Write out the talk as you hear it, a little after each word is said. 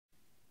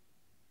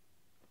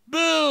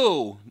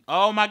Ooh.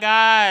 Oh my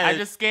god. I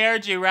just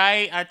scared you,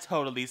 right? I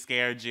totally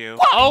scared you.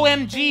 What?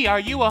 OMG, are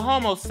you a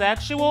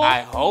homosexual?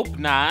 I hope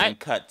not. And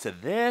cut to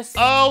this.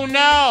 Oh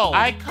no!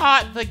 I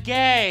caught the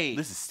gay.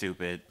 This is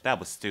stupid. That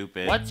was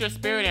stupid. What's your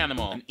spirit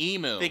animal? An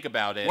emu. Think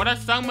about it. What are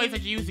some ways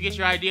that you use to get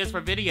your ideas for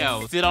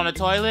videos? Sit on a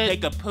toilet,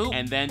 take a poop,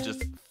 and then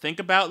just think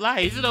about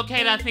life. Is it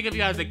okay that I think of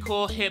you as a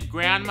cool, hip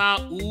grandma?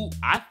 Ooh,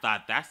 I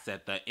thought that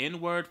said the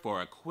N-word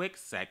for a quick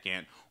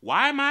second.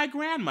 Why my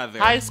grandmother?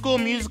 High School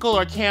Musical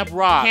or Camp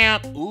Rock?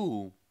 Camp,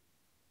 ooh.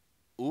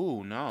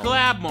 Ooh, no.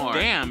 Collab more.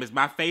 Damn, is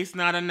my face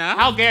not enough?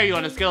 How dare you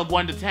on a scale of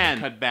 1 to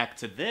 10? Cut back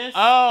to this.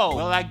 Oh,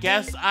 well, I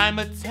guess I'm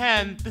a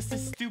 10. This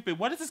is stupid.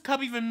 What does this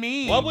cup even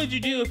mean? What would you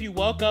do if you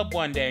woke up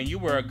one day and you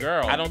were a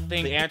girl? I don't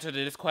think the answer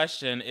to this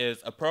question is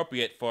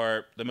appropriate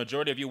for the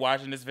majority of you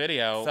watching this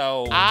video.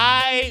 So,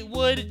 I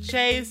would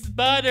chase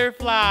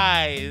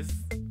butterflies.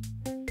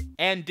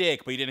 And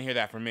dick, but you didn't hear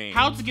that from me.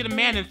 How to get a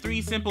man in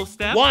 3 simple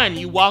steps? 1,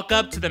 you walk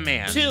up to the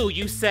man. 2,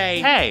 you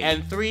say, hey.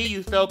 And 3,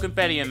 you throw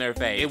confetti in their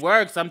face. It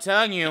works, I'm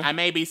telling you. I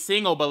may be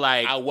single, but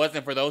like, I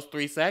wasn't for those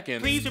 3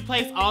 seconds. Please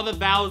replace all the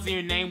vowels in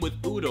your name with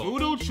oodle.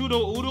 Oodle,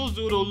 choodle, oodle,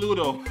 zoodle,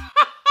 loodle.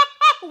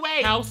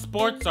 Wait. How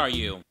sports are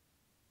you?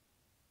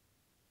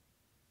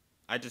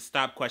 I just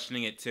stopped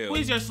questioning it too. Who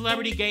is your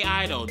celebrity gay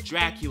idol?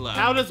 Dracula.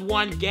 How does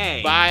one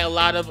gay buy a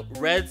lot of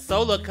red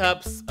Solo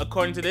cups,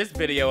 according to this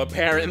video,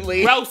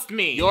 apparently? Roast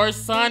me. Your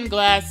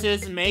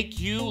sunglasses make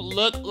you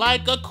look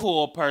like a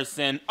cool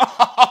person.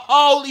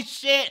 Holy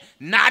shit,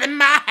 not in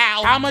my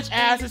house. How much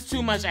ass is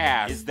too much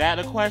ass? Is that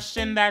a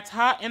question that's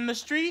hot in the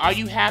street? Are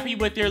you happy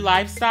with your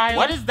lifestyle?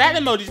 What is that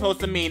emoji supposed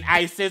to mean,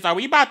 Isis? Are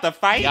we about to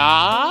fight?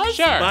 Yeah,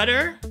 sure.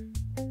 Butter?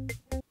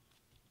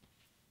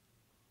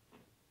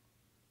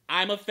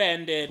 I'm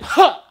offended.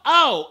 Oh,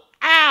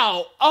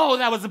 ow. Oh,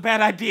 that was a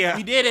bad idea.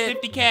 We did it.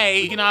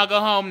 50K. We can all go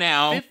home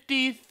now.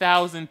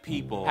 50,000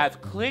 people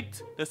have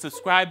clicked the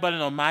subscribe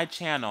button on my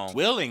channel.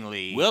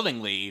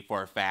 Willingly,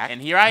 for a fact. And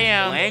here I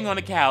am, laying on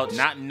the couch,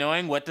 not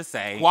knowing what to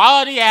say.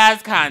 Quality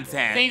ass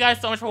content. Thank you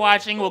guys so much for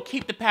watching. We'll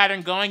keep the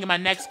pattern going, and my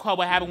next quote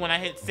will happen when I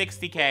hit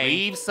 60K.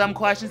 Leave some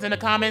questions in the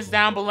comments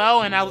down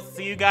below, and I will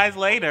see you guys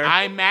later.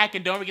 I'm Mac,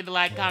 and don't forget to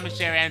like, comment,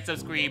 share, and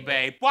subscribe,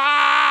 babe.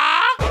 Bye!